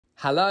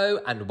Hello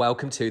and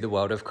welcome to the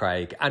world of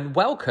Craig, and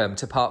welcome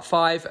to part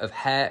 5 of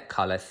hair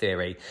colour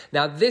theory.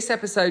 Now this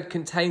episode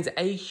contains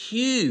a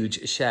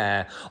huge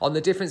share on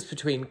the difference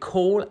between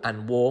cool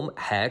and warm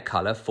hair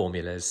colour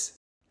formulas.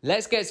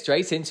 Let's get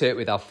straight into it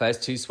with our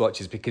first two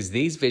swatches because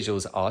these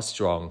visuals are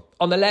strong.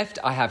 On the left,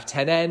 I have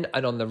 10N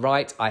and on the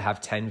right, I have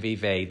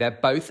 10VV. They're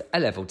both a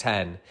level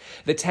 10.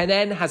 The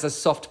 10N has a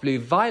soft blue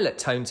violet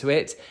tone to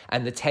it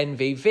and the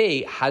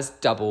 10VV has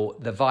double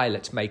the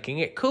violet, making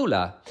it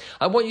cooler.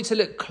 I want you to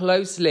look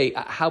closely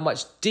at how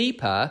much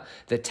deeper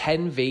the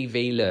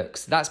 10VV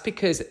looks. That's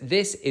because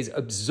this is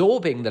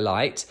absorbing the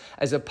light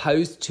as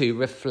opposed to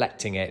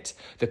reflecting it.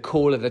 The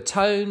cooler the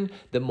tone,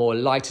 the more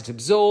light it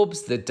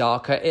absorbs, the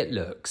darker it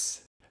looks.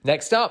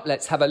 Next up,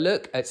 let's have a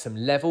look at some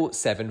level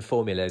 7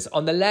 formulas.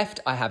 On the left,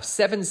 I have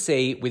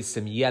 7C with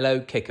some yellow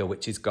kicker,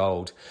 which is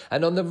gold.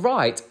 And on the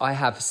right, I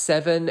have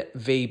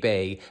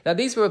 7VB. Now,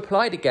 these were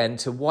applied again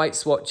to white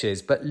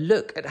swatches, but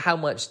look at how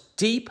much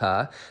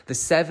deeper the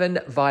 7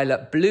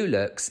 violet blue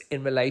looks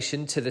in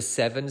relation to the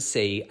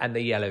 7C and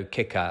the yellow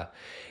kicker.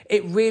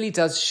 It really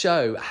does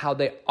show how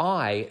the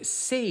eye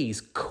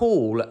sees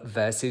cool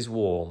versus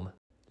warm.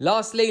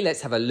 Lastly,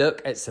 let's have a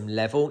look at some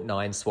level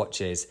 9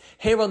 swatches.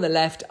 Here on the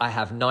left, I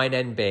have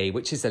 9NB,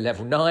 which is a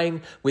level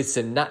 9 with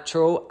some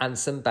natural and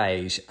some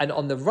beige. And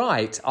on the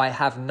right, I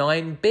have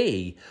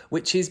 9B,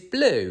 which is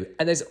blue.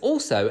 And there's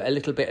also a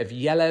little bit of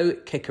yellow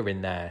kicker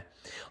in there.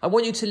 I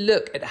want you to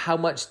look at how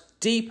much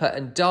deeper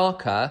and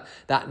darker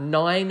that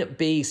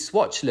 9B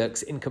swatch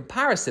looks in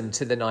comparison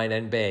to the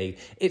 9NB.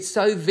 It's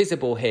so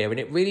visible here and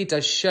it really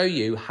does show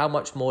you how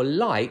much more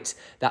light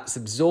that's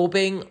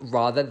absorbing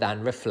rather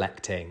than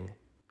reflecting.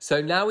 So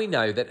now we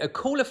know that a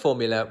cooler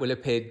formula will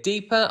appear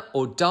deeper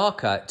or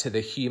darker to the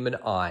human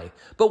eye.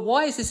 But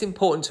why is this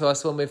important to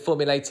us when we're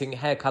formulating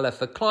hair colour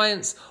for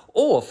clients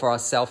or for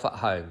ourselves at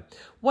home?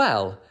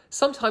 Well,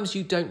 sometimes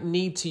you don't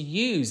need to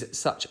use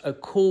such a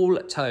cool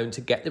tone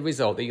to get the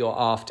result that you're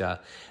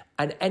after.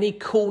 And any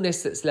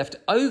coolness that's left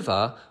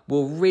over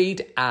will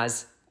read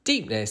as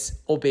deepness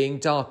or being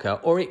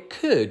darker, or it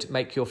could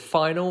make your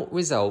final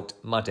result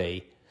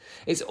muddy.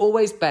 It's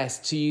always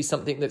best to use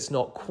something that's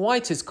not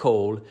quite as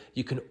cool.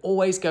 You can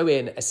always go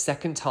in a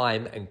second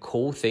time and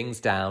cool things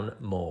down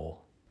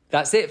more.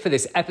 That's it for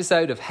this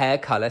episode of Hair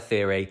Colour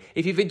Theory.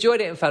 If you've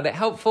enjoyed it and found it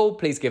helpful,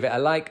 please give it a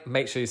like,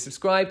 make sure you're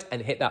subscribed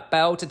and hit that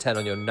bell to turn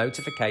on your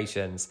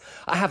notifications.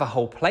 I have a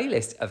whole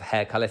playlist of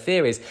hair colour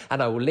theories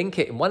and I will link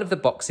it in one of the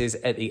boxes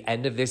at the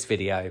end of this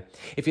video.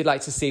 If you'd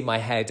like to see my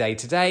hair day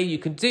to day, you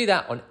can do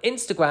that on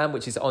Instagram,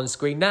 which is on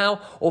screen now,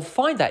 or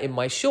find that in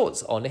my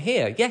shorts on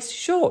here. Yes,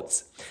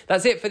 shorts.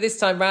 That's it for this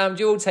time round.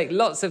 You all take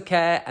lots of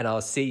care and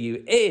I'll see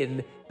you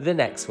in the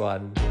next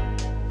one.